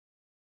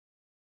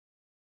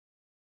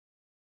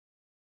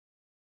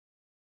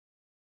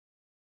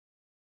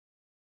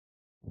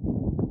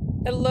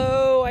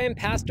Hello, I am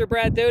Pastor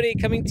Brad Doty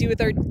coming to you with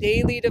our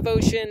daily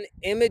devotion,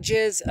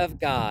 Images of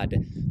God,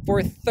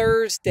 for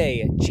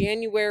Thursday,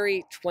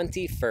 January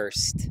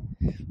 21st.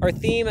 Our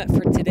theme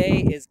for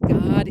today is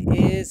God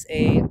is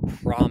a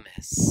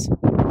Promise.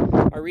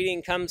 Our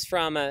reading comes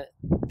from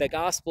the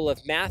Gospel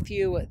of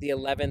Matthew, the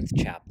 11th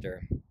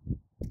chapter.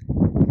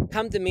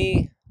 Come to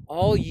me,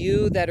 all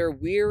you that are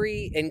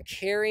weary and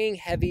carrying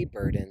heavy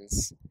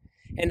burdens,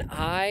 and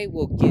I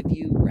will give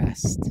you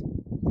rest.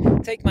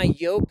 Take my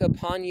yoke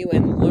upon you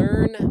and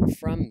learn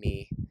from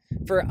me,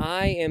 for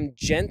I am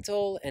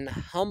gentle and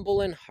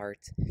humble in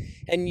heart,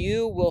 and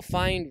you will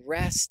find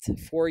rest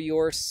for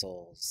your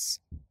souls.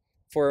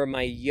 For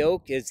my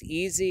yoke is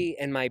easy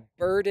and my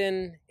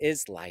burden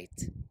is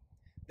light.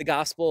 The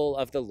Gospel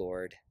of the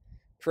Lord.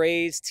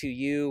 Praise to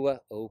you,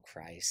 O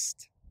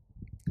Christ.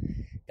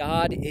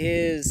 God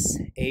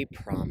is a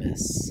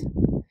promise.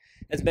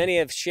 As many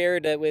have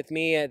shared with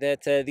me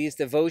that these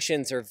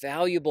devotions are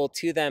valuable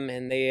to them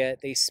and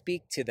they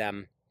speak to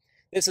them.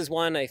 This is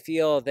one I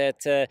feel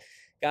that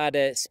God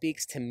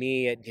speaks to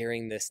me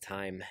during this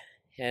time,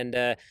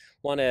 and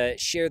want to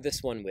share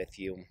this one with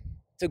you.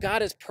 So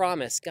God has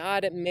promised.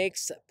 God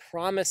makes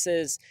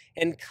promises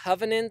and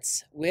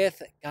covenants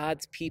with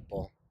God's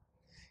people.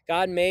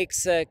 God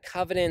makes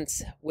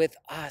covenants with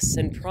us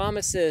and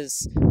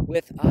promises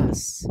with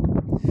us.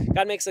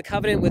 God makes a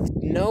covenant with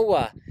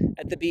Noah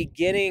at the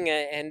beginning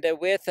and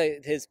with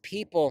his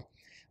people,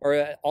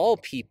 or all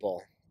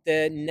people,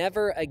 to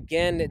never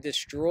again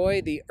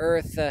destroy the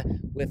earth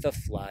with a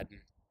flood.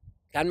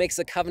 God makes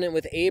a covenant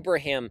with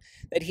Abraham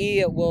that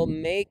he will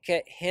make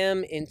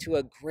him into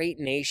a great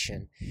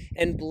nation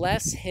and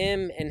bless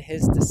him and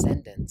his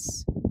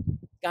descendants.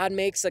 God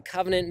makes a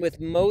covenant with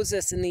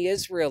Moses and the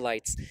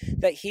Israelites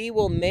that he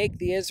will make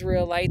the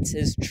Israelites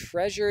his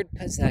treasured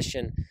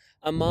possession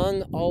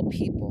among all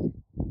people,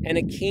 and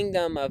a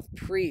kingdom of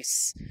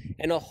priests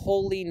and a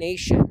holy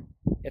nation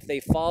if they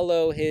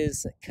follow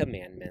his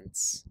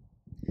commandments.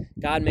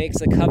 God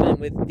makes a covenant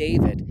with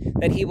David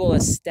that he will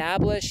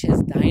establish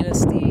his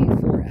dynasty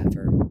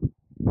forever.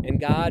 And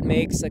God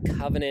makes a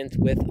covenant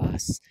with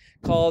us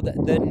called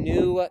the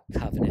New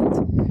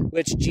Covenant,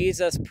 which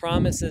Jesus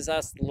promises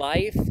us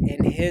life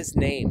in his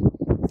name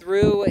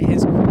through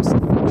his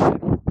crucifixion.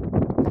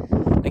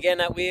 Again,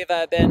 we've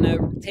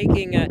been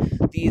taking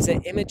these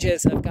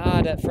images of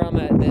God from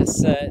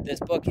this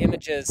book,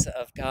 Images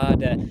of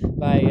God,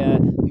 by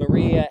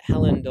Maria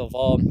Helen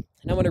Duvall.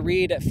 And I want to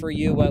read for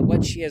you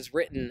what she has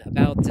written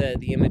about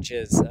the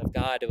images of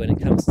God when it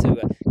comes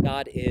to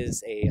God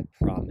is a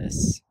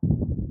promise.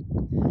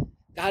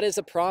 God is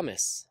a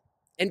promise.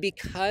 And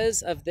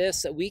because of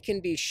this, we can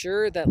be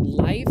sure that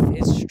life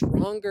is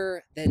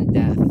stronger than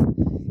death,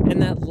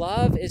 and that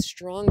love is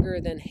stronger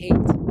than hate.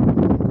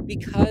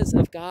 Because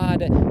of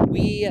God,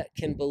 we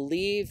can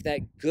believe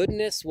that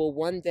goodness will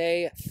one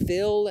day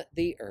fill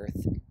the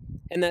earth,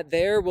 and that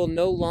there will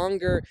no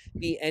longer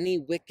be any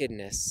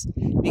wickedness,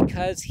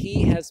 because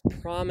he has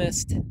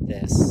promised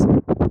this.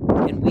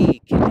 And we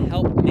can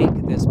help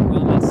make this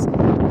promise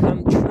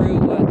come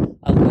true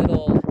a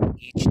little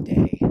each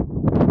day.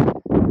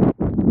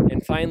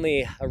 And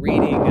finally, a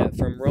reading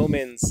from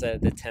Romans,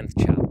 the 10th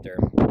chapter.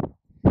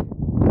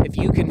 If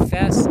you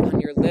confess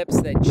on your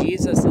lips that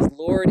Jesus is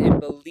Lord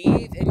and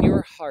believe in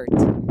your heart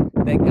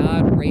that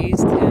God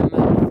raised him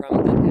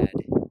from the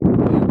dead,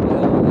 you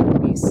will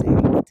be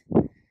saved.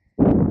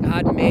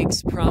 God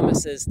makes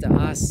promises to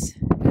us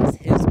as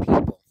his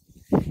people,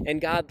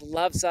 and God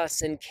loves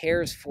us and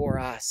cares for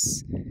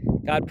us.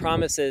 God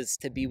promises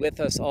to be with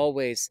us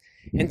always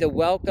and to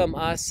welcome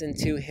us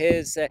into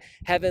his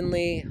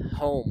heavenly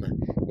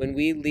home when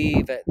we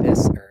leave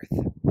this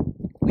earth.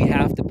 We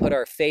have to put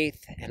our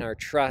faith and our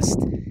trust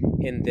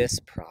in this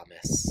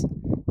promise.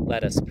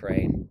 Let us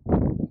pray.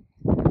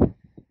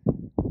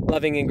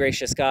 Loving and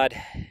gracious God,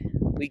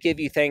 we give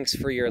you thanks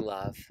for your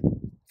love,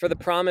 for the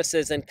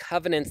promises and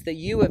covenants that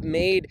you have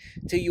made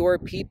to your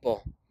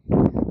people.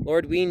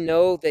 Lord, we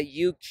know that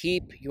you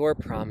keep your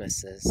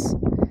promises.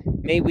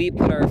 May we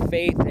put our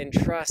faith and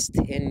trust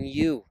in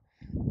you,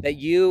 that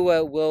you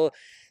will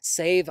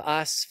save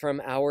us from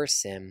our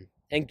sin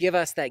and give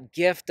us that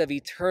gift of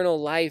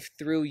eternal life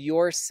through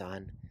your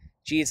Son,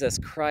 Jesus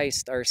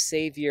Christ, our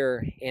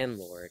Savior and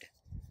Lord.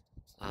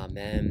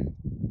 Amen.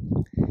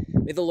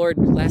 May the Lord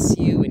bless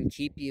you and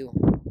keep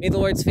you. May the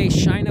Lord's face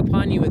shine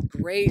upon you with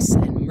grace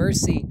and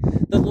mercy.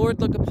 The Lord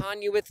look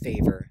upon you with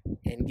favor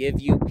and give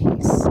you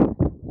peace.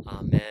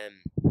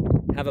 Amen.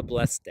 Have a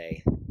blessed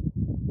day.